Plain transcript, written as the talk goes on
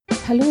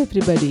Hello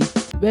everybody.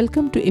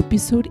 Welcome to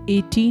episode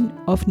 18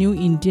 of New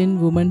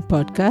Indian Woman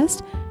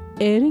podcast,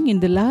 airing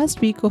in the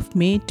last week of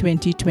May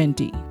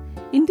 2020.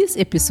 In this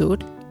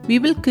episode, we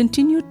will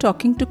continue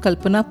talking to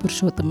Kalpana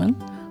Purushothaman,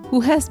 who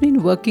has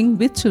been working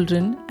with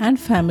children and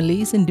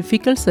families in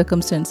difficult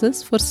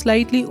circumstances for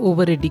slightly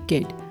over a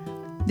decade.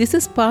 This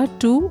is part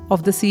 2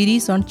 of the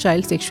series on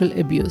child sexual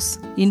abuse.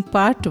 In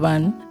part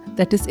 1,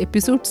 that is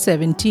episode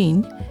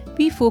 17,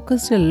 we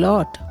focused a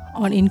lot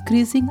on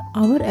increasing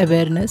our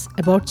awareness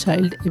about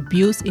child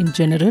abuse in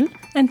general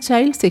and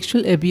child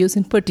sexual abuse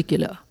in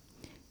particular.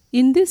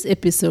 In this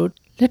episode,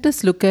 let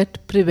us look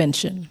at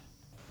prevention.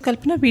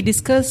 Kalpana, we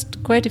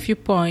discussed quite a few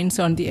points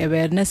on the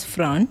awareness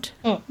front.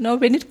 Now,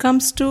 when it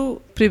comes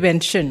to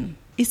prevention,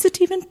 is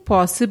it even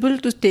possible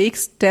to take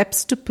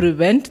steps to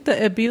prevent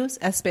the abuse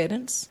as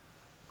parents?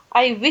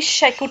 I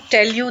wish I could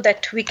tell you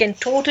that we can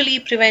totally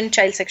prevent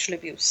child sexual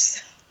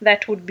abuse.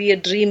 That would be a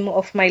dream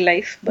of my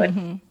life, but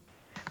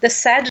the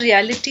sad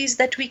reality is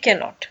that we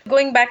cannot.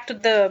 Going back to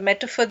the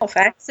metaphor of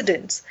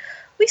accidents,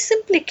 we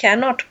simply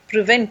cannot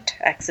prevent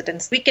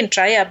accidents. We can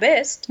try our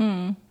best,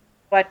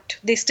 but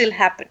they still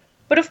happen.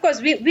 But of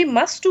course, we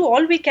must do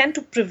all we can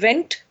to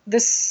prevent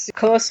this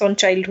curse on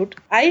childhood.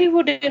 I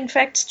would in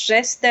fact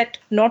stress that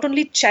not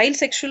only child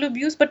sexual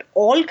abuse, but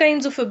all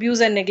kinds of abuse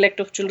and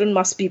neglect of children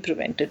must be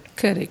prevented.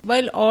 Correct.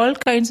 While all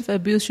kinds of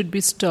abuse should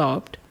be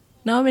stopped,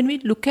 now when we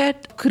look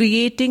at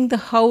creating the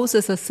house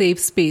as a safe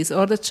space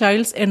or the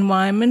child's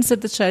environments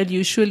that the child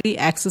usually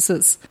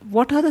accesses,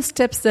 what are the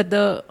steps that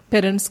the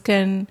parents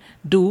can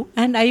do?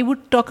 And I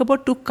would talk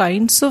about two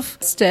kinds of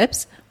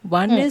steps.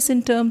 One is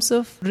in terms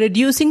of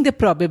reducing the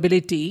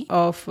probability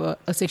of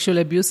a sexual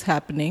abuse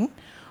happening.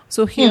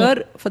 So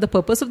here, for the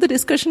purpose of the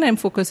discussion, I'm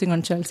focusing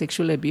on child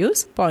sexual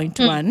abuse, point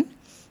 1.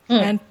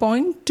 And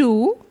point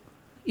 2,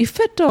 if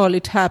at all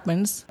it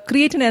happens,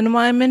 create an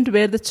environment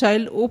where the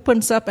child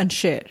opens up and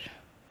share.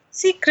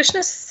 See,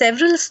 Krishna,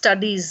 several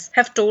studies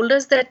have told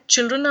us that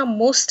children are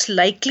most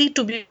likely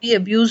to be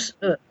abused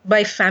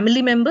by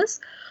family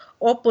members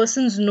or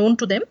persons known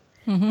to them.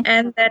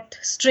 And that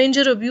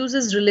stranger abuse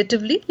is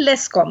relatively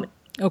less common.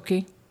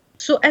 Okay.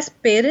 So as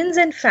parents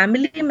and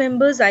family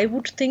members, I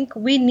would think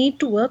we need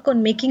to work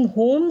on making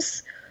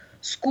homes,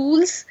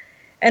 schools,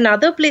 and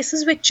other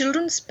places where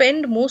children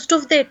spend most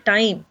of their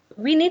time.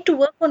 We need to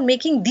work on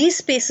making these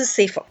spaces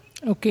safer.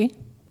 Okay.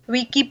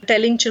 We keep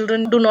telling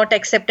children, do not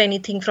accept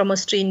anything from a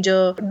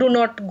stranger. Do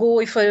not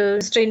go if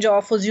a stranger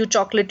offers you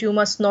chocolate, you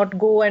must not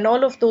go, and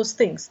all of those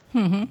things.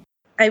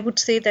 I would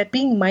say that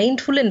being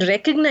mindful and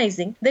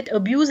recognizing that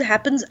abuse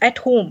happens at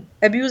home,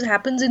 abuse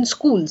happens in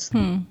schools,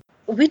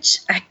 which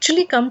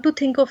actually, come to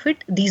think of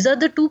it, these are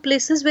the two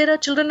places where our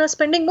children are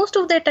spending most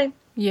of their time.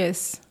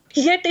 Yes.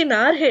 Yet in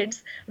our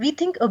heads, we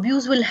think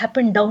abuse will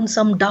happen down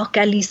some dark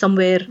alley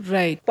somewhere.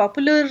 Right.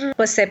 Popular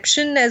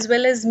perception as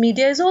well as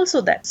media is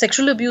also that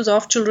sexual abuse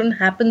of children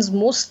happens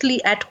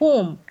mostly at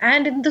home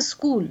and in the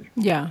school.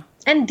 Yeah.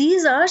 And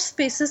these are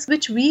spaces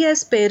which we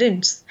as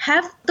parents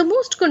have the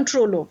most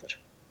control over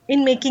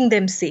in making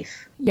them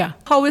safe. Yeah.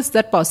 How is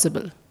that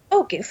possible?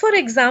 Okay, for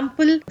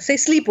example, say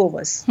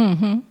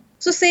sleepovers.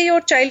 So say your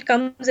child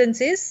comes and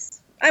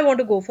says, I want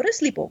to go for a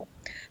sleepover.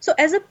 So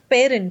as a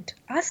parent,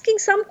 asking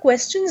some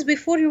questions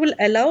before you will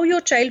allow your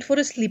child for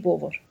a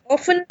sleepover.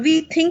 Often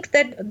we think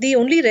that the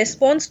only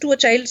response to a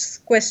child's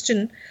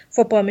question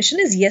for permission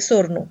is yes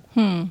or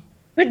no.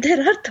 But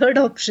there are third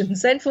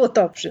options and fourth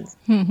options.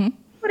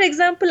 For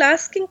example,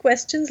 asking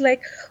questions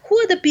like, who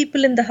are the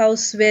people in the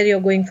house where you're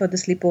going for the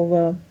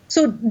sleepover?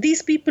 So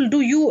these people,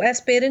 do you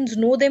as parents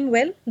know them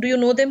well? Do you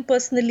know them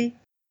personally?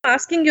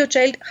 Asking your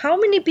child, how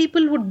many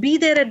people would be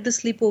there at the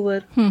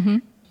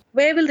sleepover?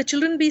 Where will the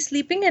children be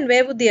sleeping and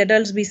where would the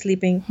adults be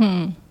sleeping?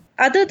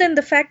 Other than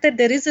the fact that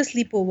there is a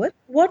sleepover,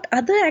 what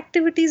other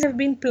activities have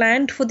been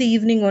planned for the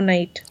evening or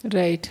night?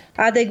 Right.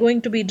 Are there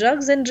going to be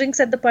drugs and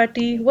drinks at the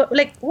party?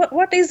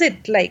 What is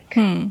it like?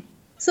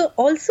 So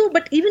also,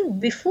 but even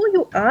before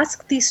you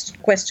ask these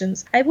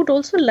questions, I would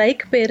also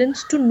like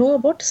parents to know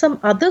about some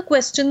other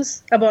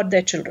questions about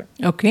their children.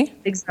 Okay.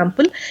 For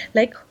example,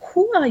 like,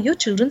 who are your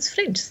children's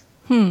friends?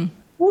 Who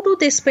do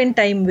they spend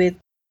time with?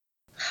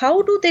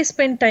 How do they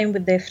spend time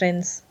with their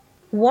friends?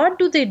 What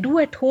do they do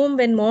at home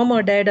when mom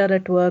or dad are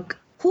at work?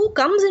 Who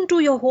comes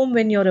into your home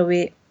when you're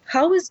away?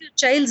 How is your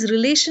child's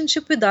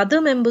relationship with other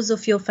members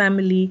of your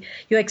family,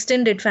 your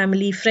extended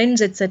family,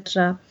 friends,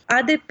 etc.?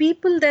 Are there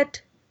people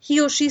that he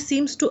or she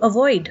seems to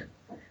avoid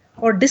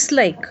or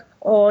dislike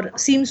or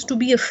seems to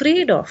be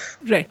afraid of?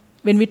 Right.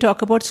 When we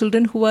talk about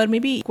children who are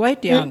maybe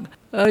quite young,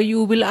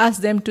 you will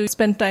ask them to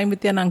spend time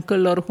with an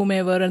uncle or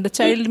whomever, and the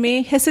child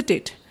may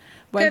hesitate.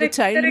 While the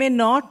child may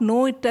not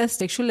know it as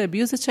sexual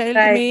abuse, the child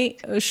may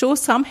show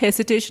some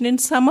hesitation in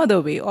some other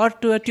way, or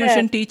to a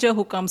tuition teacher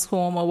who comes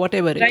home or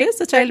whatever it is,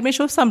 the child may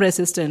show some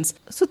resistance.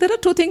 So there are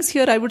two things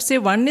here I would say.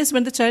 One is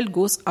when the child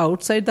goes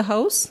outside the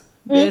house,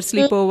 their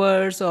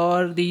sleepovers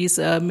or these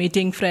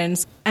meeting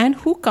friends, and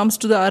who comes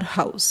to our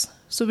house.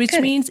 So which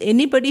means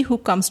anybody who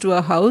comes to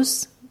our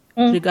house,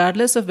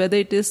 regardless of whether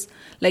it is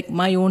like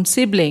my own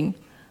sibling,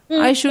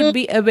 I should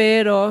be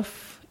aware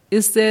of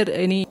Is there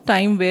any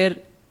time where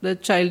the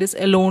child is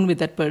alone with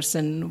that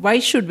person? Where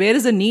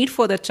is the need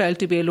for that child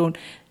to be alone?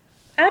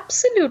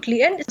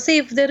 Absolutely. And say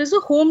if there is a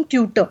home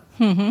tutor,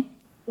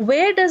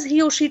 where does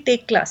he or she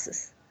take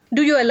classes?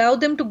 Do you allow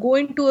them to go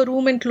into a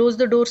room and close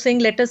the door saying,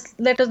 let us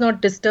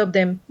not disturb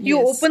them? You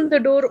open the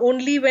door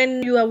only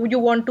when you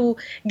want to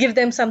give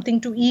them something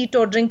to eat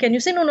or drink, and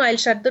you say, no, I'll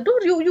shut the door.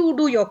 You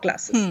do your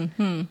classes.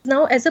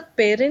 Now, as a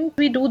parent,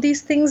 we do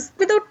these things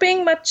without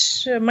paying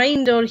much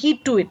mind or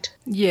heed to it.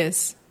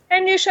 Yes.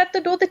 And you shut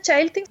the door, the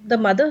child thinks the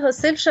mother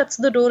herself shuts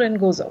the door and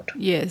goes out.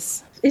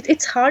 Yes.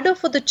 It's harder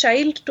for the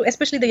child to,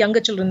 especially the younger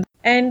children.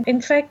 And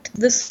in fact,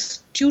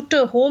 this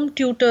home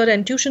tutor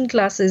and tuition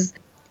classes,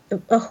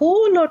 a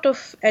whole lot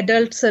of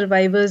adult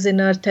survivors in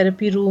our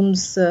therapy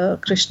rooms,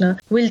 Krishna,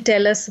 will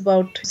tell us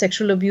about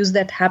sexual abuse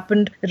that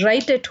happened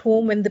right at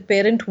home when the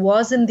parent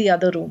was in the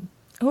other room.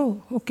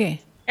 Oh,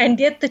 okay. And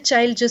yet the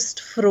child just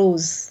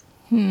froze.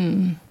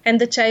 And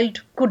the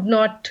child could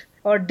not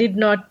or did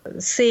not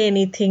say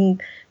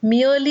anything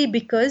merely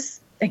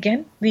because,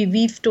 again,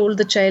 we've told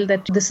the child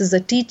that this is a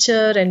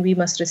teacher and we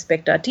must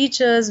respect our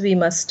teachers, we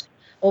must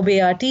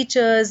obey our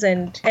teachers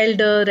and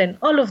elder and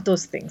all of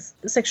those things.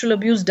 Sexual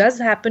abuse does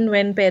happen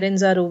when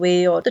parents are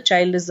away or the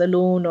child is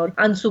alone or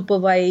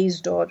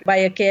unsupervised or by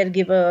a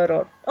caregiver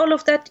or all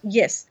of that,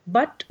 yes.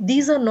 But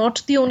these are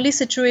not the only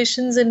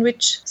situations in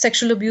which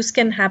sexual abuse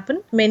can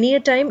happen. Many a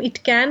time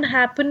it can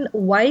happen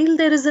while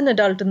there is an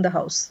adult in the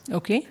house.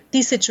 Okay.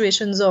 These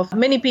situations of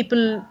many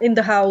people in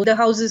the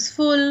house is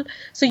full.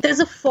 So there's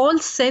a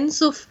false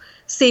sense of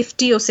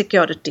safety or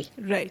security.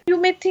 Right. You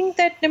may think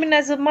that,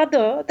 as a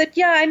mother, that,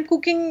 I'm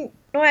cooking,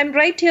 I'm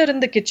right here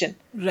in the kitchen.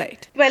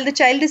 Right. While the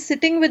child is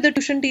sitting with the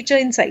tuition teacher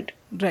inside.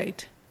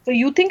 Right. So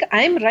you think,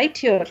 I'm right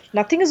here,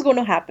 nothing is going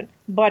to happen.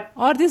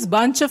 Or this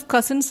bunch of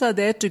cousins are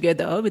there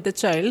together with the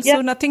child,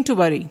 so nothing to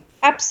worry.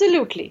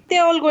 Absolutely.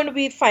 They're all going to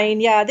be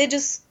fine. Yeah, they're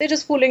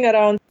just fooling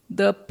around.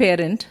 The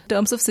parent, in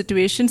terms of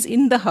situations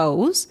in the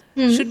house,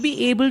 should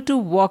be able to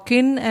walk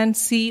in and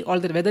see all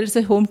that, whether it's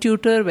a home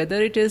tutor,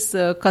 whether it is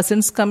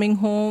cousins coming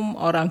home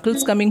or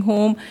uncles coming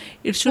home.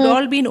 It should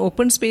all be in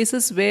open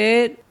spaces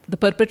where the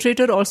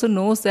perpetrator also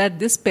knows that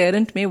this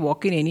parent may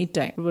walk in any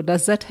time.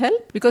 Does that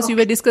help? Because you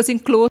were discussing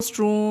closed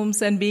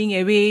rooms and being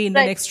away in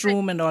the next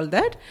room and all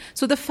that.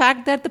 So the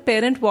fact that the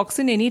parent walks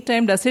in any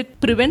time, does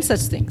it prevent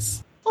such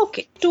things?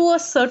 Okay. To a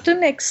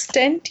certain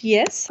extent,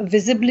 yes.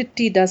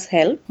 Visibility does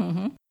help.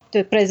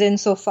 The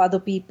presence of other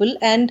people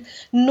and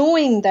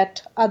knowing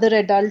that other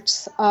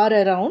adults are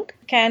around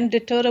can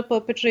deter a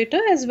perpetrator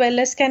as well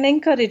as can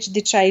encourage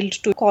the child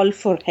to call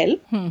for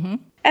help.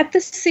 At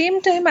the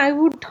same time, I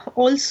would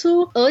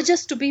also urge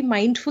us to be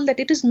mindful that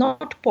it is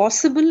not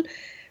possible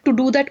to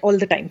do that all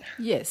the time.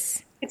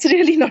 Yes. It's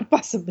really not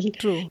possible.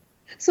 True.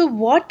 So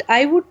what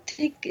I would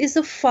think is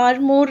a far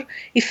more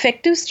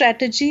effective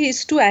strategy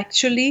is to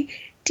actually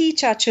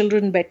teach our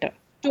children better.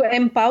 To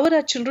empower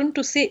our children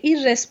to say,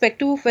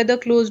 irrespective of whether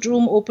closed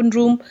room, open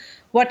room,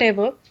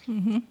 whatever,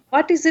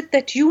 what is it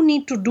that you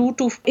need to do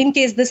in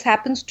case this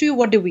happens to you,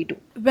 what do we do?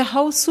 Well,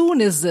 how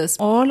soon is this?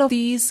 All of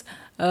these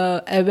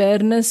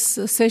awareness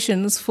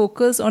sessions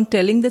focus on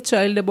telling the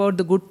child about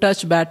the good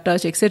touch, bad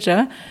touch,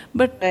 etc.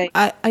 But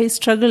I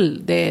struggle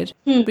there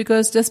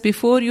because just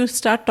before you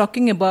start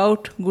talking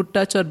about good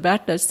touch or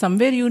bad touch,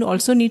 somewhere you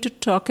also need to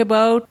talk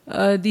about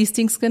these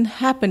things can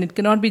happen. It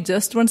cannot be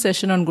just one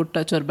session on good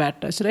touch or bad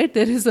touch, right?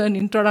 There is an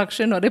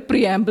introduction or a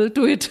preamble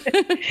to it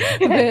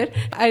where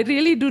I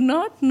really do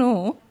not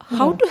know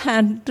how to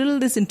handle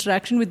this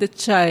interaction with the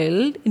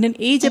child in an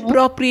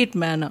age-appropriate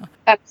manner.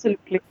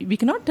 Absolutely. We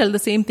cannot tell the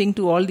same thing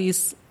to all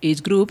these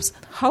age groups.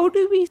 How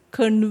do we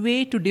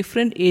convey to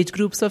different age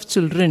groups of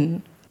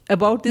children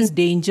about this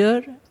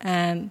danger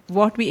and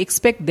what we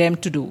expect them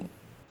to do?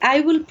 I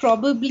will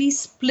probably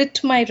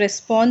split my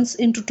response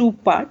into two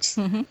parts.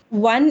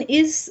 One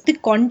is the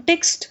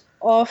context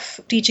of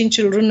teaching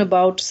children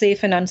about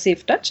safe and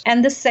unsafe touch,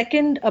 and the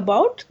second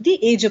about the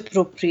age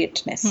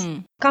appropriateness.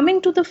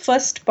 Coming to the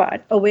first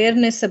part,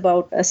 awareness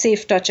about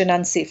safe touch and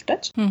unsafe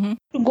touch. To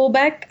go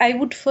back, I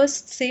would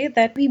first say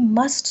that we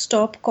must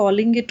stop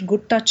calling it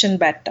good touch and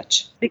bad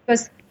touch,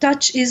 because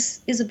touch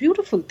is a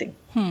beautiful thing.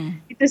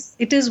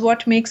 It is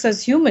what makes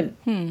us human.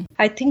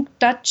 I think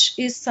touch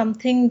is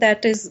something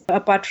that is,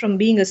 apart from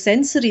being a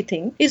sensory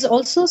thing, is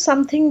also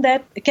something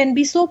that can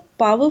be so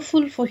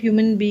powerful for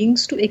human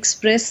beings to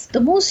express the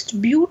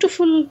most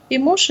beautiful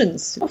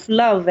emotions of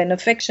love and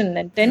affection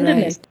and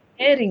tenderness,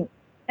 caring,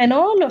 and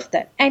all of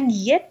that. And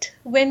yet,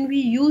 when we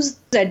use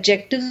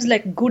adjectives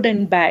like good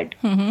and bad,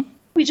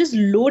 we just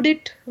load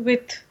it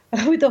with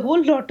a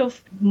whole lot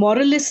of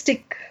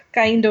moralistic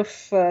kind of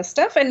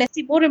stuff. And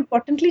more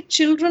importantly,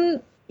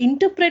 children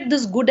interpret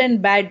this good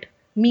and bad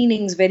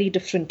meanings very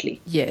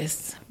differently.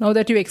 Yes. Now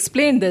that you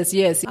explained this,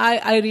 yes,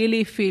 I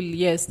really feel,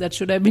 yes, that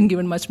should have been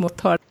given much more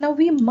thought. Now,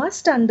 we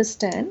must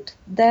understand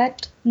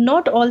that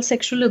not all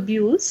sexual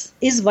abuse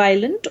is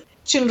violent.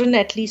 Children,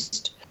 at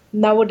least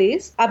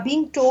nowadays, are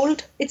being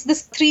told it's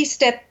this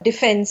 3-step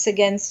defense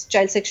against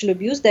child sexual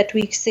abuse that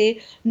we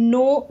say,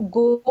 know,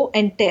 go,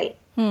 and tell.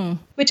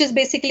 which is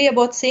basically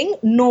about saying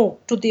no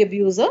to the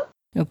abuser.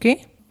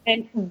 Okay.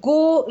 And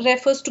go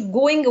refers to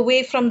going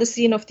away from the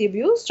scene of the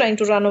abuse, trying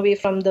to run away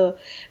from the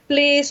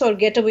place or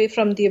get away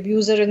from the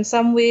abuser in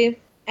some way.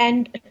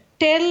 And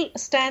tell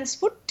stands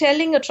for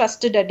telling a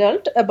trusted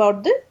adult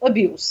about the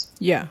abuse.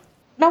 Yeah.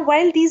 Now,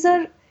 while these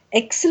are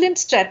excellent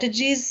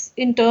strategies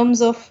in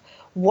terms of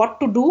what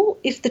to do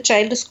if the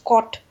child is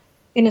caught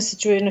in a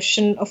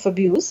situation of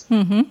abuse,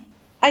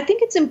 I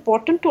think it's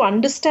important to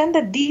understand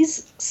that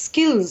these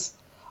skills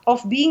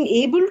of being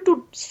able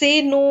to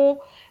say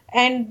no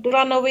and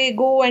run away,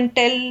 go and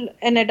tell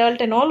an adult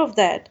and all of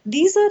that,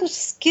 these are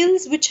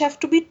skills which have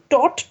to be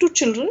taught to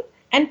children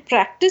and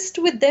practiced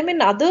with them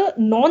in other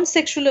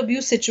non-sexual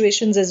abuse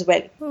situations as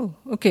well. Oh,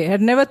 okay. I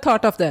had never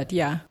thought of that.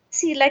 Yeah.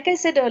 See, like I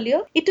said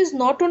earlier, it is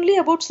not only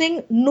about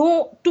saying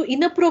no to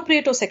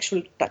inappropriate or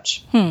sexual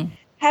touch.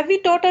 Have we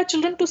taught our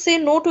children to say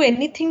no to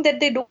anything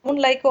that they don't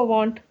like or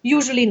want?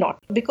 Usually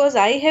not. Because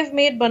I have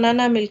made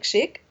banana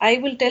milkshake, I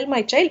will tell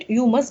my child,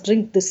 you must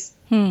drink this.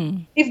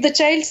 If the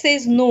child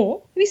says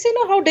no, we say,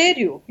 no, how dare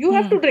you? You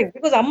have to drink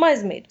because Amma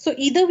has made. So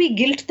either we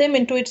guilt them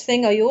into it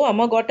saying, ayo,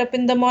 Amma got up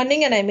in the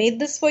morning and I made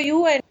this for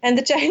you, and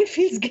the child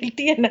feels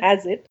guilty and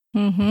has it.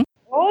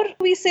 Or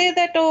we say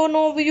that, oh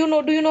no,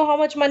 do you know how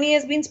much money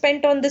has been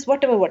spent on this,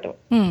 whatever.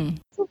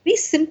 So we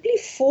simply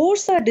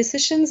force our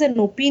decisions and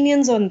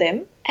opinions on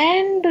them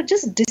and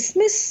just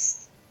dismiss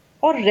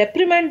or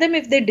reprimand them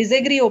if they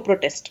disagree or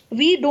protest.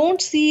 We don't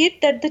see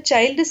it that the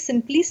child is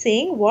simply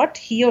saying what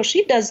he or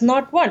she does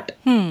not want.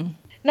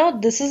 Now,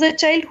 this is a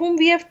child whom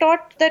we have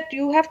taught that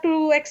you have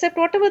to accept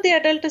whatever the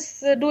adult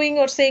is doing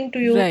or saying to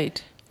you.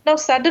 Right. Now,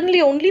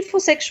 suddenly, only for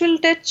sexual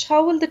touch,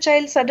 how will the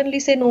child suddenly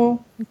say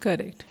no?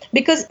 Correct.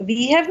 Because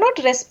we have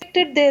not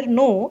respected their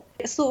no.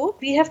 So,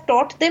 we have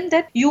taught them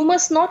that you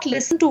must not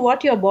listen to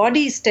what your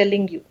body is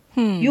telling you.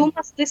 You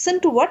must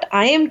listen to what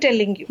I am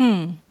telling you.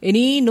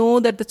 Any no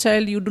that the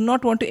child you do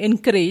not want to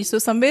encourage. So,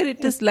 somewhere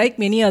it is like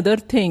many other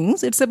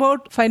things. It's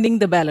about finding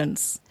the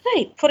balance.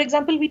 Right. For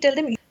example, we tell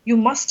them you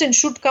must and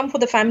should come for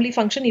the family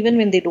function even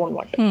when they don't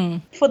want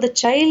to. For the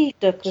child,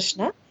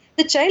 Krishna,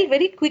 the child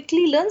very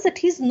quickly learns that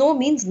his no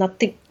means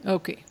nothing.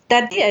 Okay.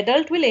 That the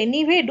adult will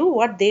anyway do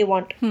what they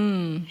want.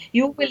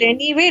 You will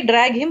anyway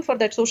drag him for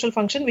that social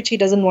function which he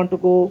doesn't want to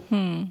go.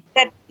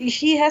 That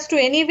he has to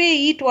anyway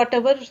eat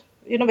whatever,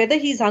 whether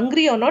he's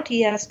hungry or not,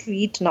 he has to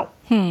eat now.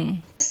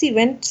 See,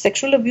 when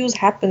sexual abuse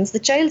happens, the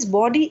child's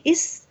body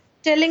is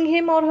telling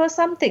him or her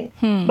something.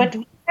 But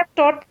we have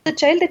taught the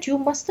child that you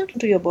must not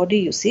to your body,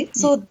 you see.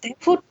 So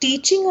therefore,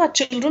 teaching our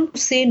children to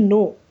say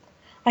no,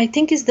 I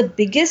think, is the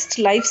biggest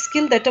life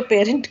skill that a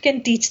parent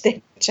can teach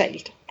their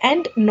child.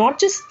 And not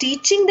just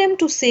teaching them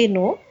to say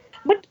no,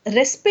 but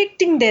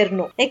respecting their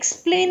no,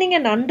 explaining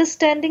and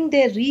understanding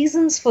their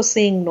reasons for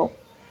saying no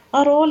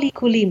are all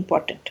equally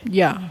important.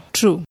 Yeah,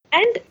 true.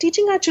 And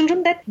teaching our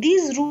children that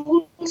these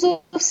rules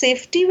of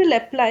safety will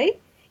apply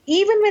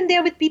even when they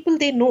are with people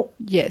they know.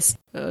 Yes.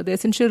 The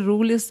essential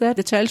rule is that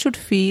the child should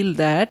feel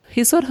that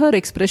his or her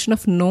expression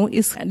of no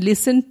is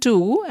listened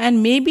to,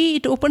 and maybe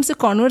it opens a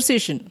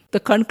conversation. The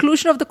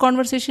conclusion of the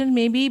conversation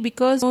may be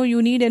because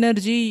you need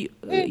energy.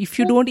 If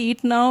you don't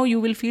eat now, you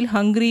will feel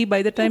hungry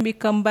by the time we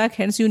come back.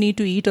 Hence, you need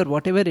to eat or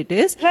whatever it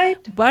is. Right.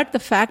 But the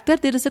fact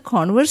that there is a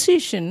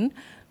conversation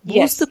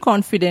boosts the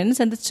confidence,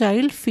 and the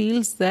child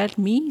feels that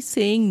me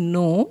saying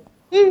no,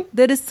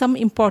 there is some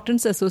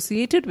importance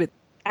associated with.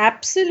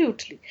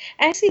 Absolutely.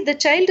 And see, the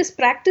child is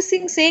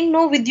practicing saying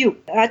no with you.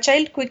 Our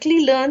child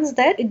quickly learns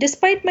that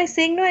despite my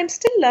saying no, I'm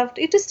still loved.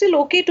 It is still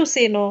okay to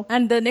say no.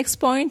 And the next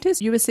point is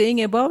you were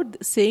saying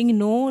about saying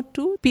no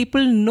to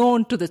people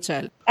known to the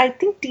child. I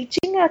think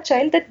teaching our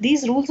child that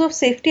these rules of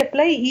safety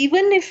apply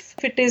even if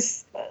it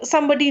is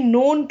somebody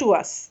known to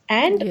us.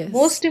 And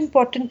most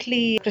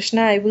importantly,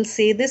 Krishna, I will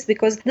say this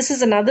because this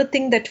is another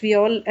thing that we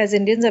all as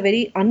Indians are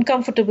very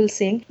uncomfortable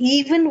saying,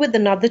 even with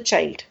another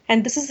child.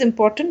 And this is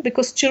important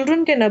because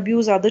children can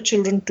abuse other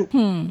children too.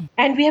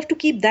 And we have to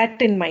keep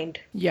that in mind.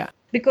 Yeah.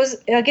 Because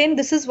again,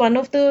 this is one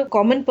of the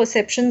common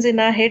perceptions in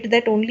our head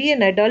that only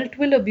an adult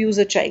will abuse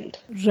a child.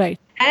 Right.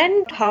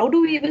 And how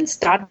do we even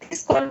start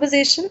this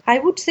conversation? I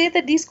would say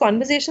that these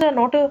conversations are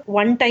not a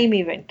one-time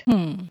event.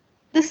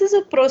 This is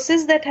a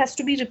process that has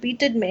to be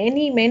repeated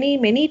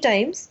many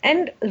times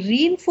and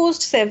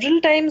reinforced several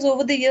times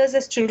over the years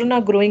as children are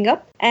growing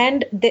up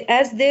and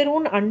as their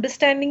own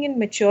understanding and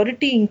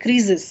maturity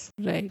increases.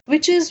 Right.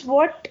 Which is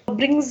what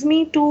brings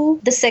me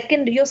to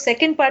your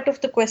second part of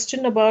the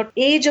question about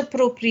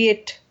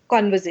age-appropriate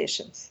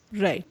conversations.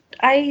 Right.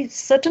 I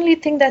certainly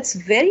think that's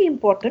very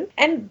important,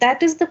 and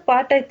that is the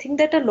part I think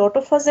that a lot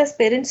of us as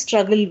parents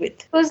struggle with.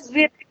 Because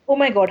we're like, oh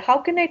my God, how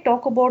can I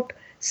talk about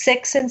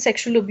sex and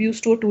sexual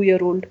abuse to a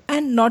 2-year-old?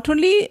 And not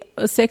only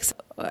sex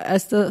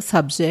as the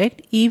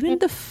subject, even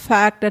the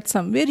fact that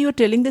somewhere you're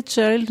telling the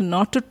child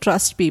not to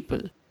trust people.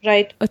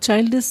 Right. A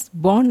child is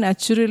born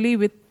naturally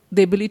with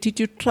the ability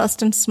to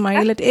trust and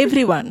smile at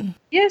everyone.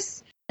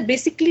 Yes.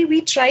 Basically,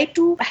 we try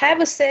to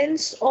have a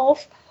sense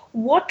of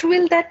what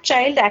will that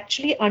child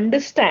actually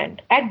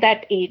understand at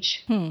that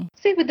age?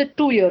 Say with a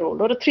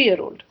 2-year-old or a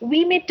 3-year-old,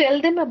 we may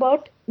tell them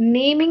about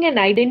naming and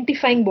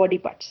identifying body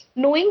parts,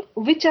 knowing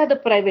which are the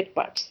private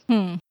parts.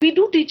 We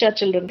do teach our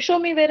children, show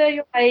me where are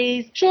your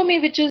eyes, show me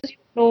which is your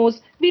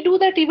nose. We do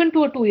that even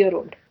to a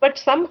 2-year-old. But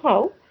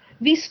somehow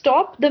we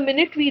stop the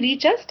minute we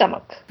reach our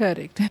stomach.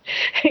 Correct.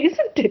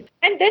 Isn't it?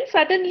 And then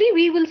suddenly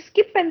we will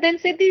skip and then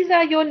say, these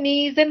are your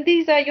knees and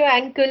these are your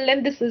ankle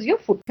and this is your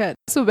foot. Correct.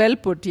 So well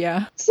put,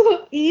 yeah.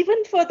 So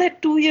even for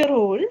that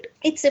 2-year-old,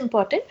 it's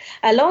important,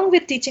 along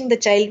with teaching the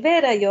child,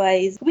 where are your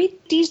eyes? We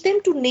teach them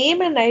to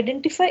name and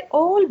identify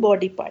all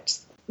body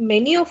parts.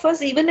 Many of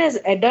us, even as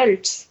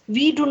adults,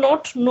 we do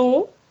not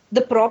know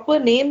the proper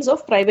names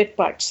of private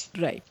parts.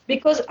 Right.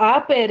 Because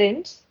our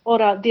parents or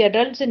the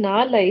adults in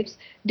our lives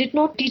did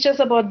not teach us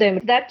about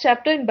them. That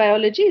chapter in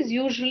biology is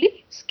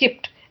usually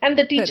skipped. And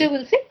the teacher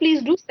will say,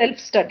 please do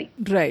self-study.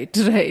 Right.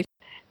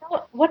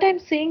 Now, what I'm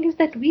saying is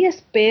that we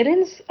as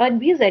parents and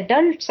we as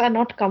adults are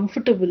not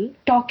comfortable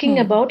talking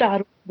about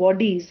our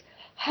bodies.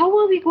 How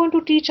are we going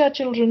to teach our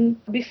children?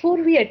 Before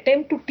we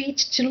attempt to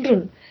teach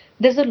children,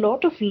 there's a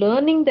lot of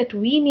learning that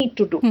we need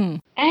to do.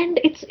 And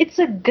it's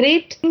a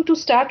great thing to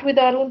start with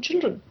our own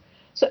children.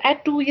 So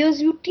at 2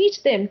 years, you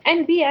teach them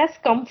and be as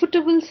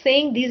comfortable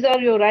saying these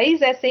are your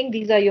eyes as saying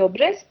these are your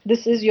breasts,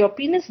 this is your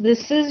penis,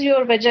 this is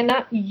your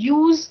vagina.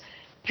 Use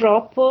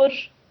proper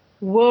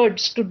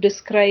words to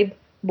describe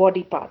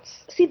body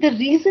parts. See, the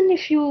reason,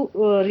 if you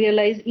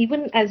realize,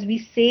 even as we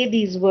say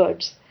these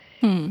words,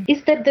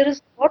 is that there is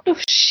a lot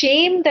of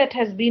shame that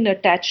has been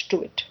attached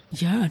to it.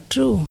 Yeah,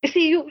 true.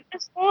 See, a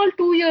small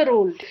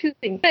 2-year-old, if you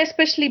think,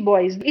 especially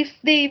boys, if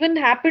they even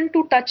happen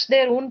to touch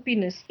their own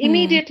penis,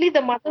 immediately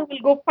the mother will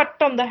go pat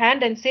on the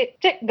hand and say,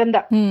 "Che,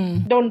 ganda,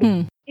 don't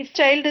do." If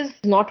child is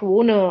not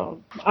worn a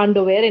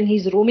underwear and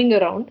he's roaming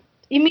around,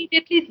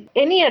 immediately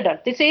any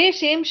adult, they say,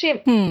 hey,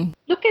 shame.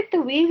 Look at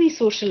the way we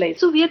socialize.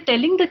 So we are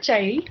telling the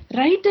child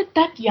right at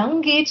that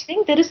young age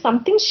thing, there is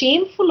something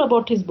shameful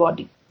about his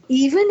body.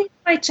 Even if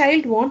my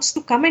child wants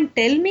to come and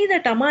tell me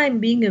that, Amma, I'm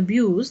being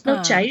abused,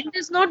 now child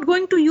is not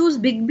going to use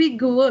big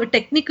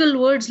technical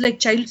words like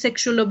child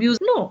sexual abuse.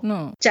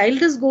 No.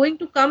 Child is going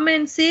to come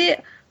and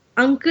say,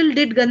 uncle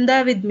did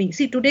ganda with me.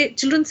 See, today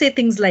children say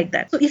things like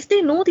that. So if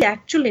they know the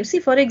actual name, see,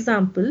 for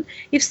example,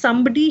 if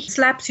somebody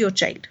slaps your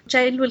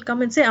child will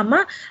come and say,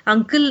 Amma,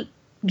 uncle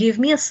gave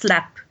me a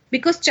slap.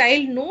 Because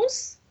child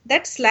knows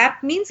that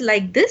slap means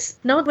like this.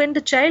 Now, when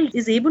the child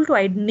is able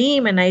to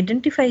name and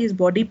identify his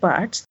body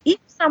parts, if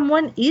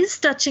someone is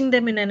touching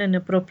them in an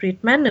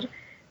inappropriate manner,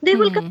 they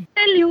will come and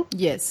tell you.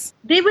 Yes.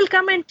 They will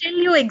come and tell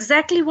you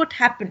exactly what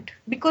happened,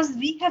 because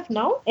we have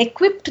now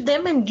equipped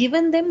them and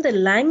given them the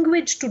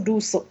language to do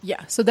so.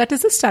 Yeah. So that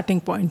is the starting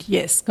point.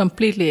 Yes.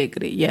 Completely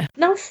agree. Yeah.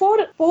 Now, for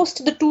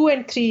post the 2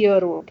 and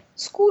 3-year-old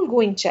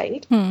school-going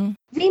child,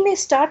 we may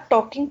start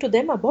talking to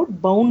them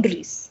about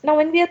boundaries. Now,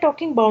 when we are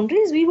talking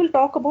boundaries, we will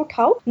talk about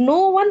how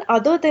no one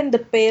other than the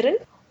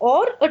parent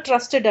or a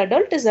trusted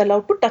adult is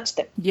allowed to touch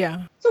them.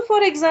 Yeah. So,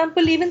 for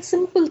example, even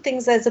simple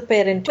things as a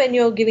parent, when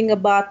you're giving a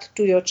bath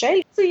to your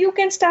child, so you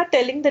can start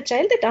telling the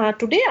child that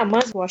today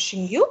Amma's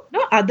washing you.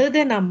 No, other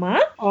than Amma,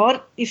 or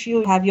if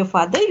you have your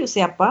father, you say,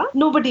 Appa,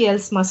 nobody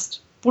else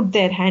must put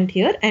their hand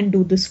here and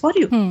do this for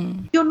you.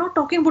 You're not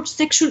talking about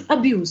sexual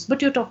abuse,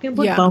 but you're talking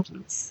about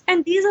boundaries.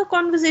 And these are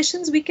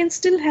conversations we can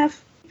still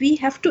have. We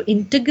have to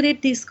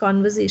integrate these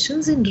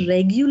conversations in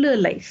regular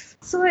life.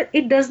 So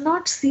it does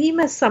not seem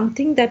as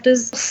something that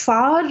is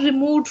far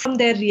removed from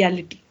their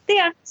reality. They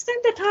understand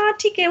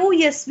that, oh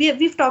yes,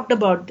 we've talked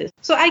about this.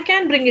 So I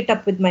can bring it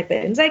up with my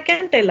parents. I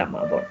can tell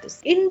Amma about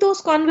this. In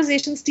those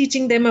conversations,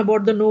 teaching them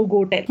about the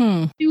no-go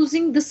tell.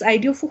 Using this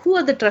idea of who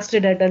are the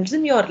trusted adults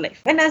in your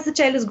life. And as the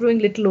child is growing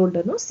little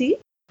older, see,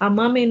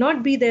 Amma may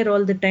not be there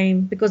all the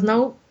time because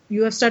now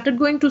you have started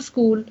going to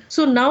school.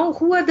 So now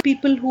who are the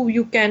people who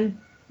you can...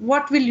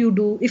 What will you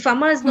do? If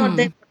Amma is not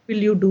there, what will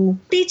you do?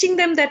 Teaching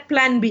them that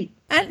plan B.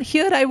 And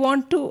here I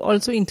want to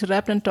also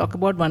interrupt and talk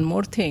about one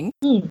more thing.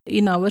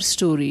 In our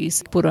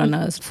stories,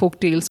 Puranas, folk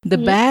tales, the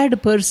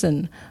bad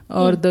person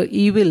or the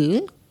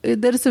evil,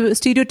 there is a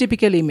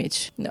stereotypical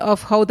image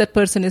of how that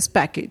person is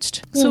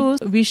packaged. So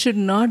we should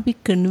not be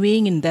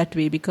conveying in that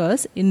way,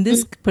 because in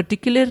this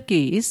particular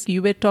case,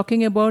 you were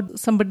talking about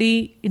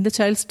somebody in the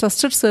child's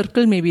trusted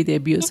circle, maybe the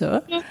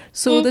abuser.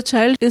 So the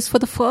child is for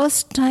the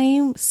first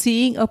time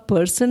seeing a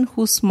person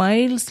who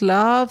smiles,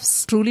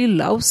 laughs, truly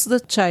loves the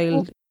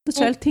child. The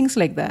child thinks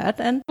like that,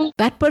 and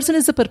that person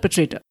is the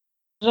perpetrator.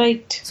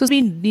 Right. So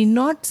we need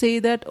not say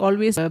that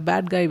always a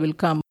bad guy will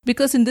come.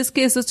 Because in this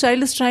case, the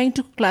child is trying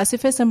to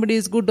classify somebody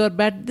as good or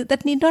bad.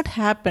 That need not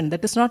happen.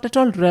 That is not at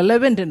all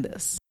relevant in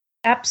this.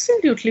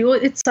 Absolutely. Oh,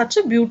 it's such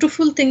a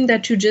beautiful thing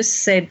that you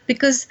just said,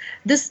 because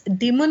this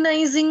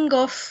demonizing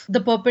of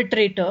the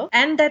perpetrator,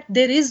 and that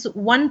there is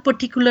one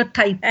particular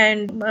type,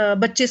 and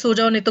bacche so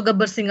jao nahi to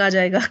Gabbar Singh aa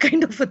jayega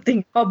kind of a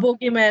thing, or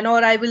bogeyman,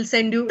 or I will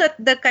send you,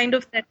 the kind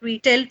of that we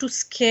tell to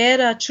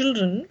scare our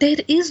children.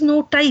 There is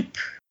no type.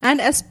 And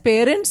as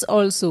parents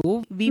also,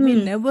 we may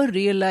never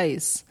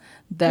realize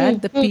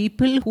that the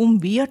people whom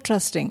we are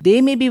trusting,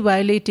 they may be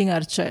violating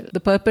our child. The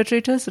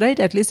perpetrators, right?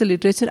 At least the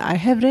literature I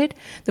have read,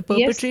 the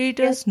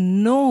perpetrators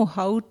know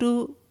how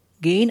to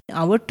gain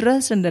our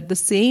trust and at the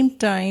same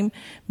time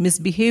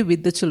misbehave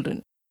with the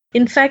children.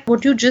 In fact,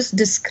 what you just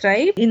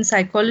described, in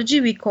psychology,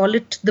 we call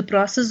it the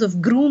process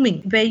of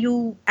grooming, where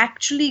you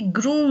actually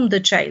groom the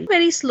child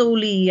very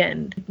slowly,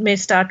 and it may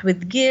start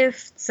with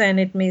gifts, and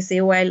it may say,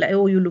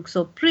 oh, you look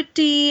so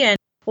pretty, and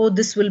oh,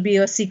 this will be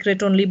a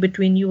secret only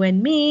between you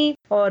and me,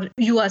 or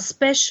you are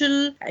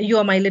special, you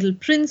are my little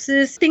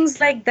princess,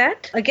 things like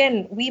that.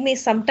 Again, we may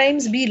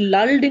sometimes be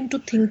lulled into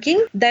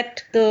thinking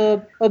that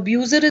the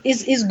abuser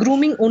is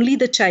grooming only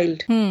the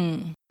child.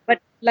 But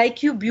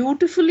like you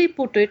beautifully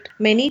put it,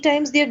 many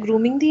times they are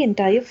grooming the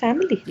entire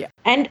family. Yeah.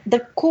 And the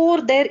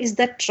core there is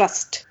that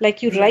trust.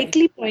 Like you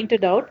rightly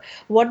pointed out,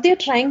 what they're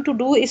trying to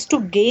do is to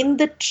gain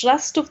the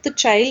trust of the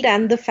child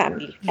and the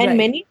family. Right. And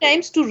many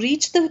times to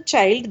reach the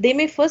child, they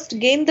may first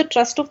gain the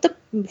trust of the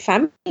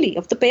family,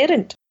 of the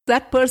parent.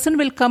 That person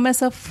will come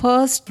as a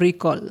first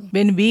recall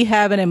when we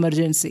have an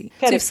emergency.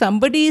 Correct. So if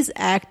somebody is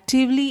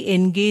actively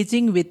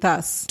engaging with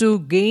us to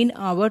gain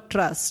our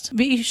trust,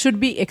 we should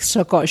be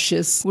extra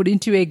cautious.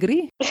 Wouldn't you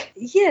agree?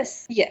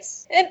 Yes.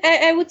 And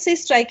I would say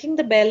striking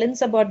the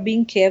balance about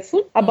being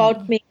careful,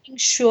 about making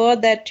sure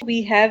that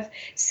we have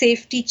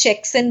safety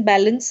checks and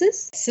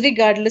balances,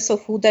 regardless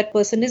of who that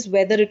person is,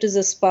 whether it is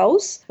a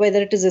spouse,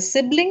 whether it is a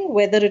sibling,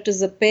 whether it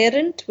is a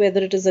parent,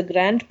 whether it is a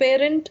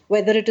grandparent,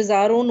 whether it is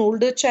our own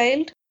older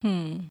child.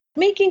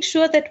 Making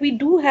sure that we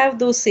do have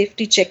those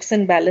safety checks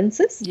and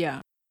balances.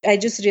 Yeah. I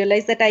just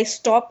realized that I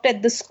stopped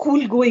at the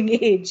school going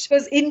age,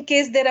 because in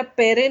case there are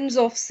parents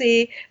of,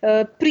 say,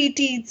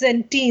 preteens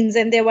and teens,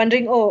 and they're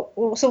wondering,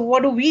 so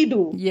what do we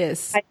do?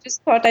 Yes. I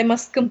just thought I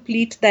must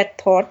complete that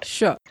thought.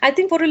 Sure. I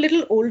think for a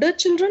little older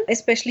children,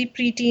 especially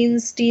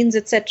preteens, teens,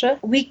 etc.,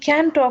 we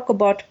can talk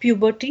about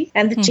puberty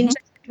and the changes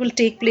that will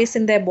take place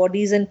in their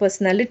bodies and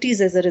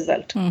personalities as a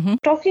result.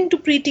 Talking to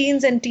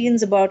preteens and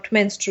teens about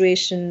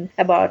menstruation,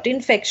 about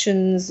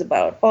infections,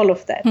 about all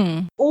of that.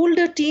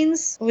 Older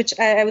teens, which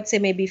I would say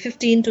maybe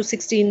 15 to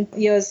 16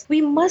 years,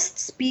 we must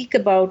speak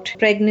about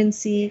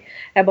pregnancy,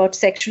 about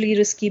sexually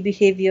risky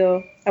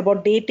behavior,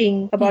 about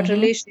dating, about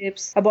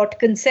relationships, about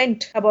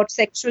consent, about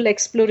sexual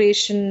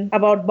exploration,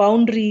 about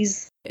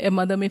boundaries. A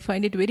mother may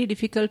find it very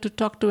difficult to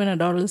talk to an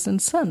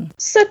adolescent son.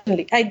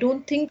 Certainly. I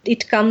don't think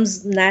it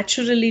comes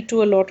naturally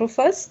to a lot of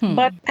us,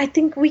 but I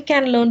think we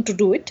can learn to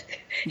do it.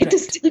 It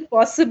is still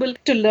possible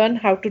to learn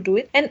how to do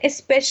it. And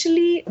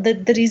especially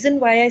the reason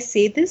why I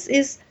say this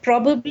is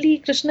probably,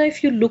 Krishna,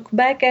 if you look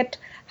back at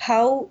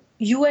how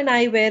you and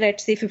I were at,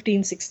 say,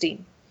 15,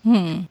 16.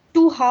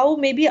 To how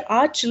maybe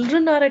our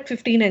children are at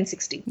 15 and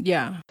 16.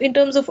 Yeah. In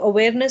terms of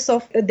awareness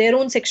of their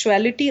own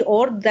sexuality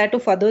or that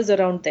of others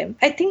around them.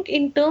 I think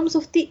in terms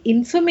of the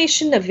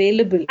information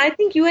available, I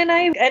think you and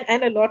I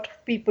and a lot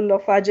of people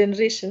of our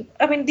generation,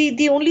 I mean,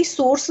 the only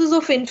sources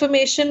of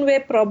information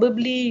were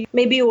probably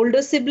maybe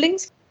older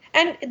siblings.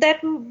 And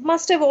that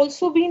must have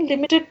also been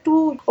limited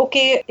to,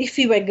 if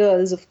we were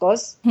girls, of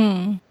course.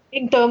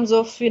 In terms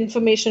of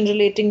information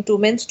relating to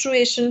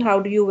menstruation, how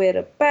do you wear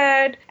a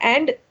pad?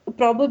 And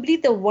probably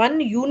the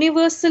one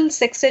universal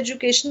sex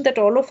education that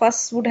all of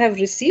us would have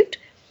received,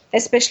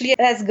 especially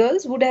as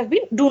girls, would have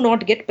been, do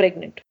not get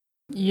pregnant.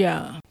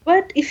 Yeah.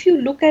 But if you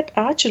look at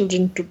our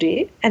children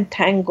today, and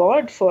thank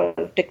God for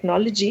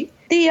technology,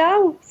 they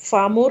are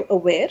far more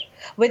aware.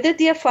 Whether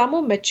they are far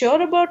more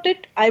mature about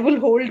it, I will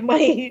hold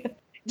my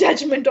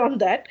judgment on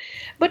that,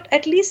 but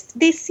at least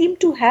they seem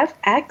to have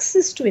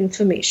access to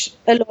information,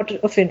 a lot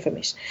of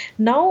information.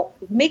 Now,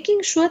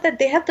 making sure that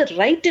they have the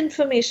right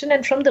information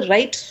and from the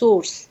right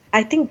source,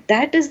 I think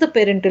that is the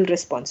parental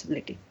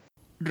responsibility.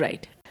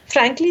 Right.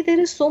 Frankly, there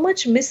is so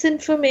much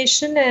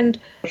misinformation and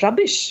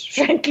rubbish,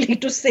 frankly,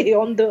 to say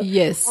on the...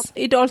 Yes.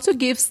 It also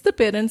gives the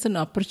parents an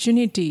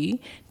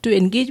opportunity to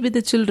engage with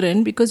the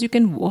children, because you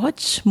can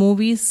watch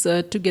movies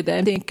together,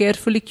 and a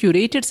carefully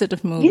curated set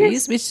of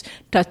movies which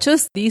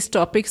touches these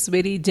topics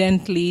very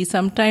gently,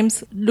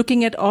 sometimes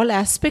looking at all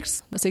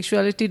aspects.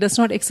 Sexuality does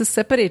not exist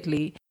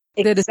separately.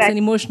 There is an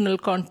emotional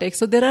context.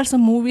 So there are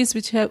some movies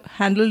which have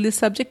handled this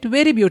subject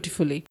very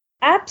beautifully.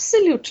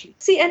 Absolutely.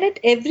 See, and at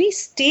every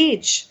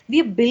stage,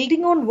 we are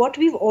building on what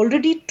we've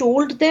already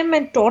told them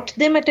and taught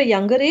them at a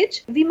younger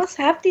age. We must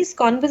have these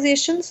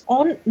conversations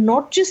on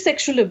not just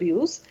sexual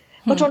abuse,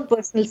 but on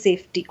personal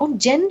safety, on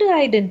gender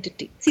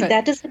identity. See,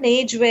 that is an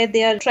age where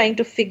they are trying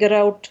to figure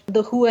out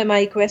the who am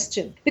I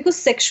question. Because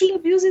sexual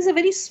abuse is a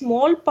very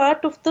small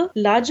part of the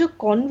larger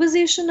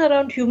conversation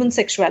around human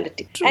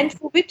sexuality. True. And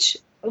for which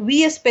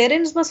we as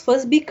parents must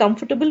first be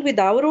comfortable with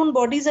our own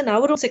bodies and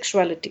our own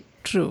sexuality.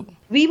 True.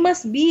 We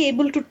must be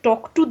able to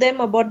talk to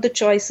them about the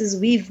choices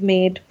we've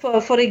made.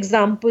 For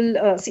example,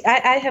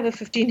 I have a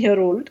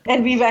 15-year-old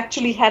and we've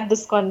actually had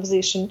this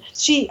conversation.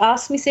 She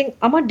asked me saying,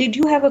 Amma, did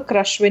you have a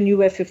crush when you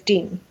were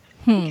 15?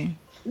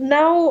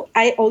 Now,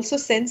 I also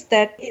sense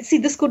that, see,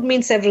 this could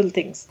mean several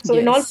things. So,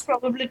 in all Yes.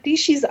 probability,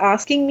 she's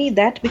asking me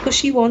that because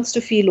she wants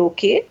to feel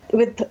okay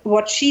with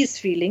what she's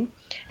feeling.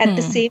 At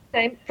the same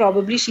time,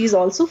 probably she's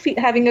also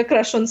having a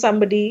crush on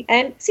somebody.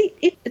 And see,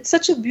 it's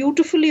such a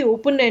beautifully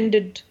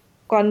open-ended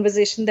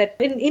conversation, that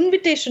an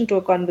invitation to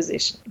a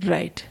conversation.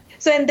 Right.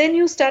 So, and then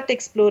you start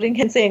exploring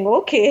and saying,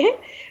 okay,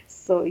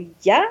 so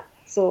yeah.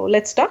 So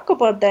let's talk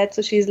about that.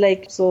 So she's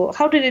like, so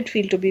how did it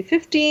feel to be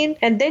 15?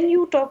 And then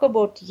you talk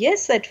about,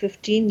 yes, at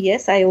 15,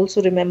 yes, I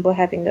also remember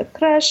having a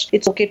crush.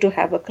 It's okay to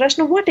have a crush.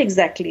 Now, what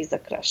exactly is a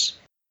crush?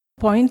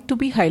 Point to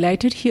be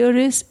highlighted here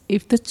is,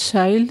 if the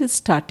child is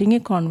starting a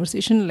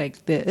conversation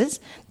like this,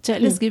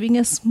 child is giving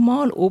a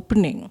small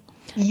opening.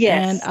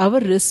 Yes. And our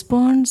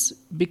response,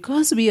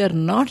 because we are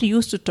not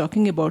used to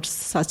talking about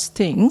such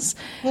things,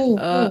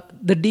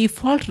 the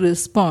default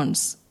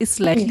response is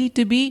likely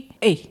to be,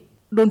 hey,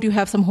 don't you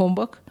have some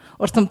homework?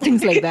 Or some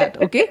things like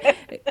that, okay?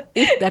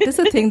 If that is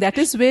a thing, that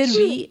is where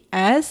we,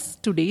 as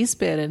today's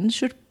parents,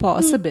 should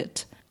pause a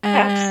bit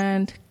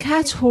and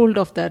catch hold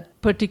of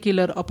that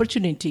particular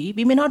opportunity.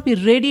 We may not be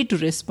ready to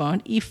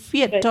respond. If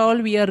we at all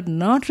we are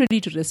not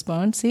ready to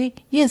respond, say,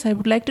 yes, I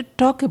would like to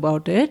talk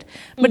about it,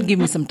 but give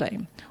me some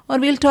time. Or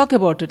we'll talk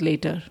about it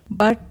later.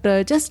 But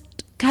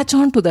just catch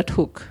on to that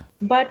hook.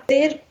 But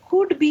there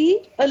could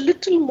be a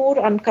little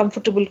more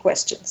uncomfortable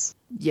questions.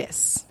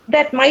 Yes.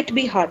 That might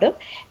be harder,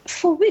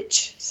 for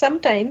which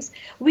sometimes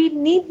we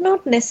need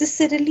not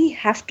necessarily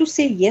have to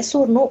say yes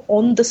or no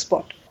on the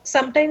spot.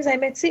 Sometimes I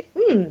might say,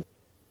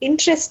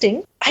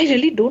 interesting. I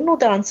really don't know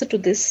the answer to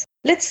this.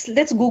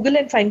 Let's Google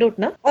and find out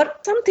now. Or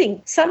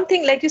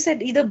something like you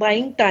said, either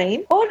buying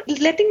time or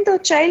letting the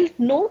child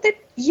know that,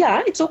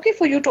 yeah, it's okay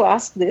for you to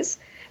ask this.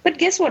 But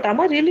guess what?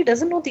 Amma really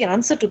doesn't know the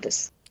answer to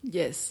this.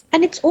 Yes.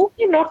 And it's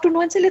okay not to know,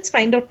 and say, let's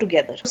find out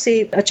together.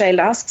 Say a child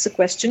asks a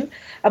question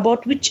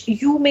about which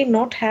you may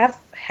not have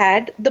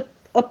had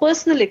a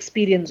personal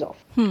experience of.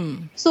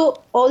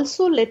 So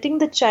also letting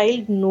the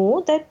child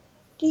know that,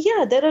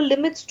 yeah, there are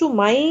limits to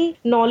my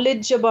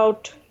knowledge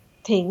about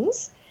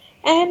things.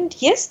 And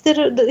yes,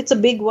 it's a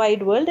big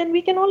wide world, and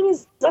we can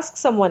always ask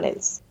someone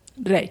else.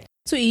 Right.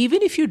 So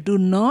even if you do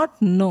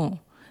not know,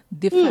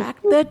 the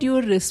fact that you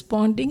are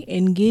responding,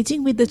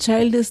 engaging with the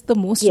child is the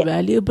most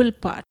valuable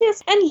part.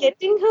 Yes, and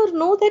letting her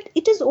know that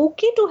it is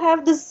okay to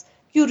have this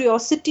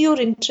curiosity or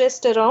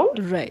interest around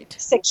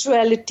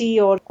sexuality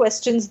or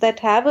questions that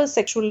have a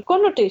sexual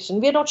connotation.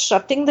 We are not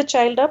shutting the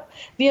child up.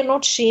 We are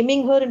not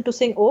shaming her into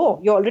saying, oh,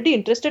 you're already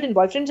interested in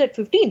boyfriends at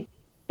 15.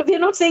 We are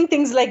not saying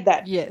things like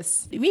that.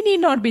 Yes. We need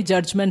not be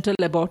judgmental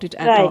about it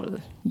at all.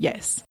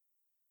 Yes.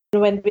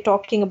 When we're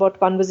talking about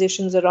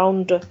conversations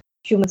around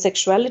human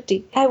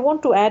sexuality, I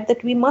want to add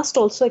that we must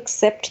also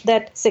accept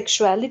that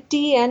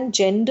sexuality and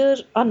gender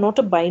are not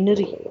a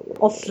binary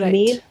of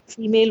male,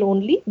 female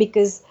only,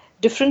 because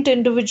different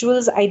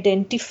individuals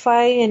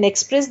identify and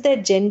express their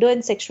gender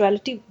and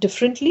sexuality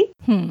differently.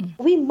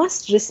 We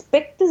must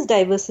respect this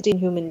diversity in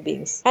human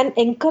beings and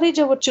encourage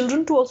our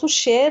children to also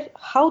share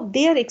how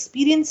they are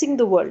experiencing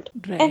the world.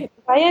 And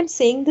why I'm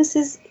saying this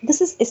is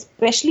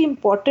especially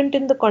important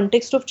in the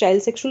context of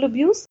child sexual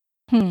abuse.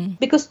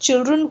 Because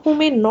children who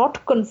may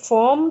not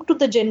conform to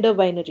the gender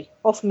binary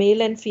of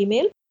male and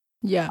female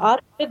are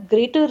at a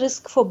greater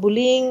risk for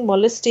bullying,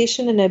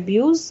 molestation, and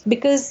abuse,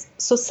 because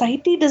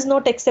society does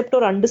not accept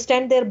or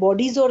understand their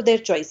bodies or their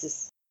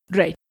choices.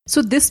 Right.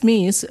 So this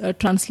means,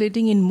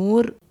 translating in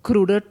more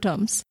cruder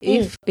terms,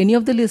 if any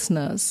of the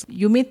listeners,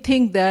 you may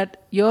think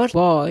that your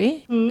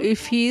boy,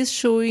 if he is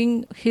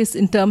showing his,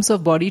 in terms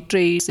of body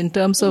traits, in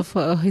terms of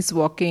his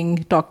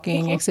walking,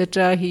 talking,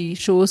 etc., he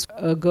shows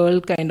a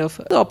girl kind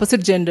of the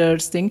opposite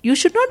genders thing, you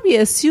should not be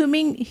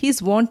assuming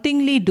he's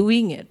wantingly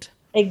doing it.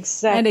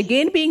 Exactly. And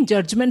again being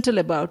judgmental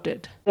about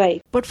it.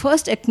 Right. But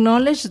first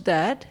acknowledge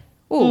that,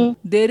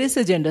 there is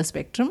a gender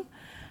spectrum.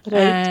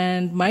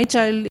 And my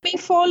child may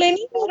fall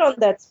anywhere on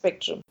that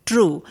spectrum.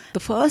 True. The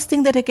first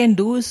thing that I can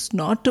do is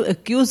not to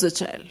accuse the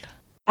child.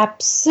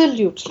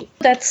 Absolutely.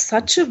 That's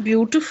such a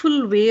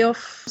beautiful way of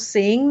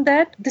saying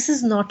that this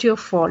is not your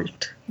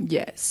fault.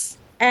 Yes.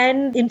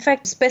 And in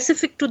fact,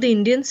 specific to the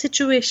Indian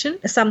situation,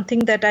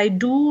 something that I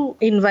do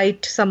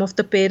invite some of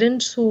the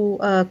parents who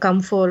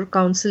come for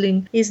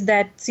counseling is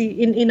that, see,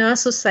 in our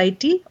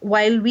society,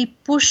 while we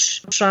push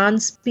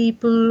trans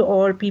people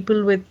or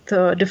people with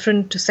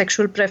different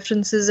sexual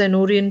preferences and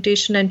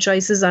orientation and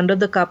choices under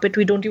the carpet,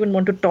 we don't even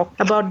want to talk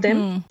about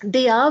them.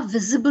 They are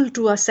visible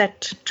to us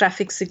at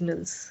traffic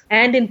signals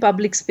and in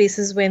public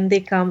spaces when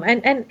they come.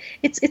 And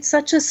it's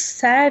such a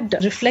sad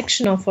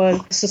reflection of our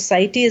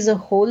society as a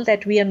whole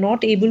that we are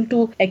not able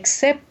to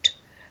accept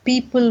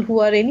people who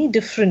are any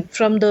different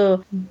from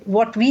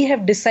what we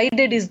have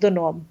decided is the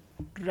norm.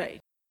 Right.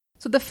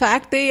 So the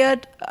fact they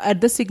are at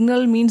the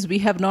signal means we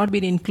have not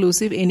been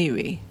inclusive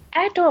anyway.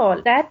 At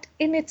all. That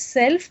in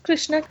itself,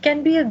 Krishna,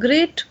 can be a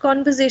great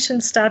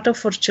conversation starter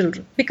for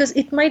children, because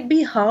it might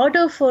be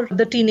harder for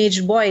the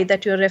teenage boy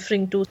that you're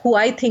referring to, who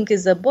I think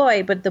is a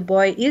boy, but the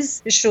boy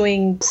is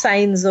showing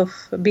signs of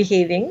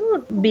behaving or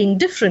being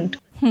different.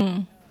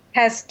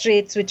 has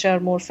traits which are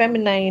more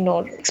feminine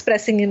or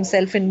expressing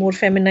himself in more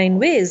feminine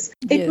ways.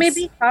 It may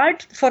be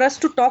hard for us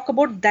to talk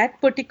about that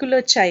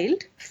particular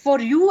child for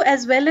you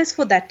as well as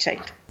for that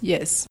child.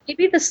 Yes.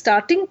 Maybe the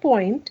starting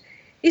point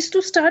is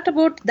to start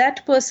about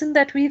that person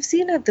that we've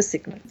seen at the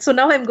signal. So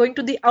now I'm going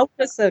to the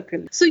outer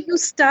circle. So you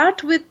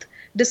start with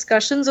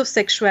discussions of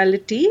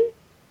sexuality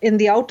in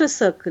the outer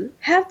circle,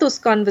 have those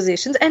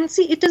conversations, and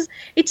see,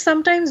 it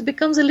sometimes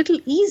becomes a little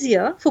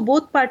easier for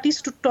both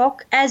parties to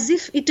talk as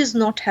if it is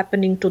not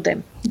happening to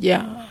them.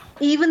 Yeah.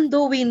 Even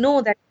though we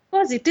know that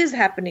because it is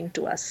happening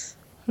to us.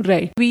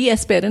 Right. We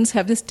as parents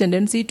have this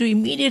tendency to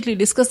immediately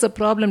discuss the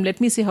problem.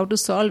 Let me see how to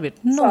solve it.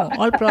 No,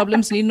 all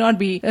problems need not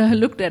be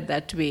looked at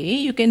that way.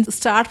 You can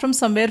start from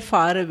somewhere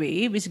far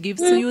away, which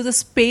gives you the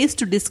space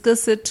to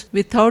discuss it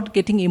without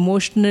getting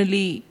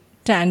emotionally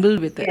tangled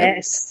with it.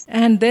 Yes.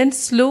 And then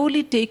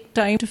slowly take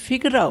time to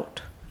figure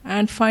out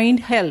and find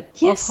help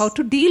of how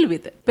to deal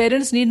with it.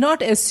 Parents need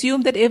not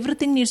assume that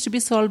everything needs to be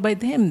solved by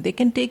them. They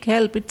can take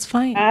help. It's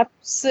fine.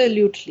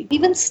 Absolutely.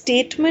 Even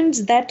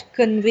statements that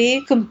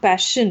convey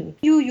compassion.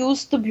 You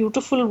use the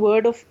beautiful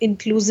word of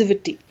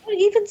inclusivity. Or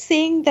even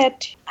saying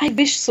that, I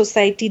wish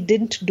society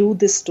didn't do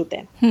this to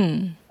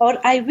them. Or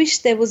I wish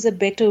there was a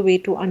better way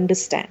to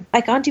understand.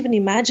 I can't even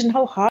imagine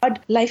how hard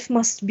life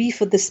must be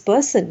for this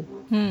person.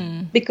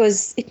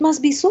 Because it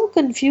must be so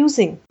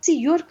confusing. See,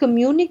 you're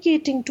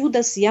communicating to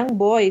this young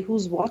boy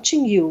who's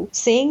watching you,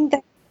 saying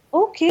that,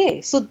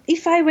 okay, so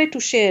if I were to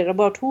share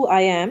about who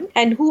I am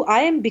and who I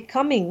am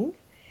becoming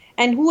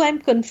and who I'm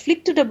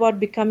conflicted about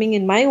becoming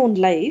in my own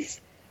life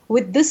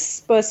with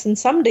this person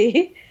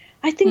someday,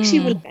 I think she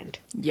will end.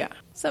 Yeah.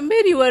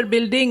 Somewhere you are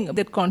building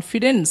that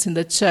confidence in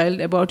the child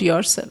about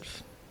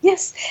yourself.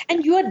 Yes.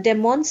 And you are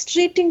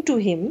demonstrating to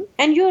him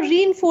and you're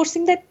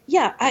reinforcing that,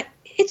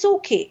 it's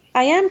okay.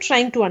 I am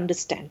trying to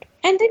understand.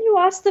 And then you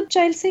ask the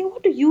child saying,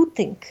 what do you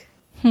think?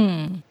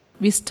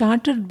 We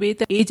started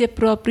with an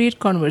age-appropriate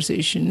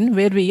conversation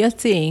where we are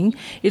saying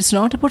it's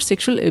not about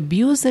sexual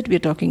abuse that we are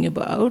talking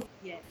about.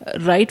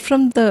 Right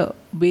from the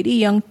very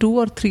young 2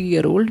 or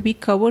 3-year-old, we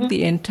covered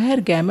the entire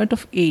gamut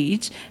of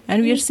age,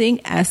 and we are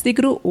saying as they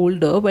grow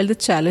older, while the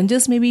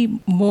challenges may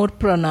be more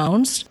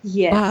pronounced,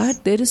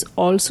 but there is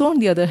also, on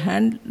the other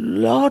hand,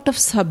 lot of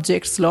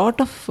subjects, lot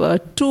of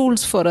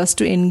tools for us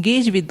to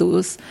engage with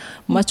those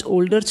much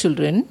older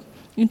children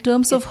in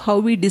terms of how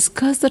we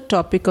discuss the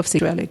topic of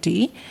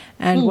sexuality.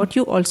 And what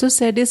you also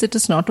said is it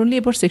is not only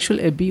about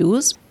sexual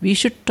abuse. We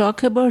should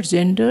talk about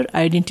gender,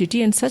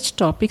 identity and such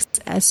topics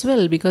as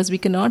well, because we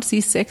cannot see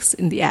sex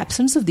in the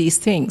absence of these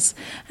things.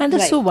 And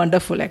that's so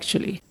wonderful,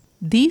 actually.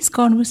 These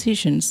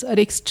conversations are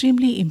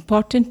extremely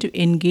important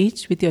to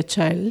engage with your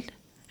child,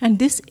 and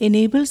this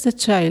enables the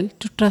child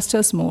to trust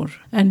us more.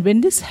 And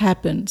when this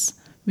happens,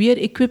 we are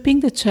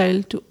equipping the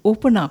child to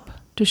open up,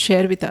 to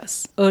share with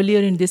us. Earlier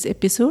in this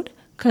episode,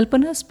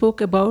 Kalpana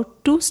spoke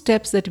about 2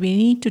 steps that we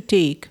need to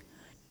take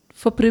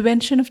for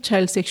prevention of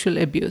child sexual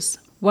abuse.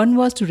 One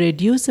was to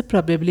reduce the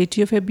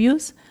probability of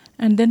abuse,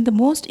 and then the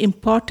most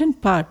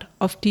important part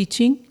of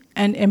teaching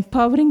and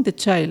empowering the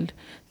child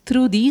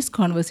through these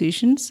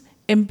conversations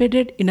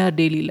embedded in our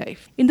daily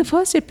life. In the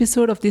first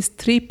episode of this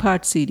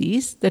 3-part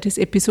series, that is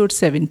episode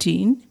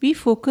 17, we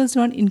focused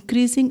on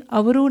increasing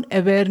our own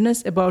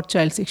awareness about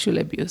child sexual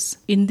abuse.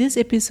 In this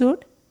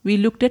episode, we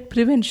looked at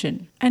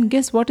prevention. And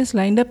guess what is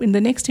lined up in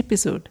the next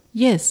episode?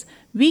 Yes,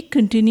 we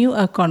continue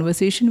our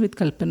conversation with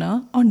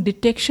Kalpana on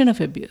detection of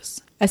abuse.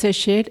 As I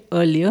shared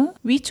earlier,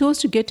 we chose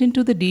to get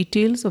into the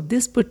details of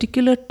this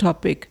particular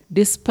topic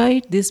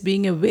despite this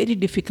being a very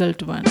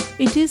difficult one.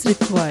 It is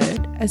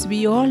required, as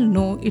we all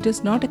know, it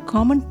is not a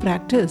common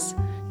practice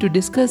to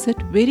discuss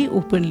it very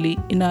openly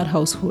in our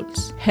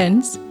households.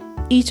 Hence,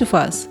 each of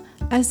us,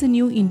 as a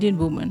new Indian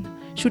woman,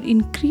 should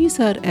increase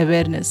our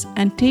awareness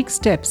and take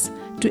steps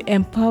to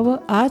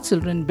empower our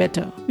children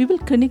better. We will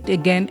connect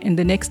again in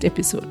the next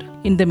episode.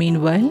 In the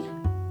meanwhile,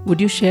 would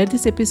you share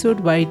this episode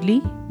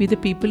widely with the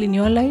people in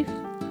your life?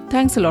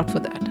 Thanks a lot for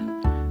that.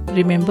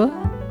 Remember,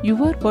 you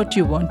are what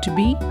you want to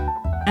be,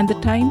 and the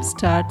time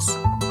starts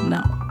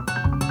now.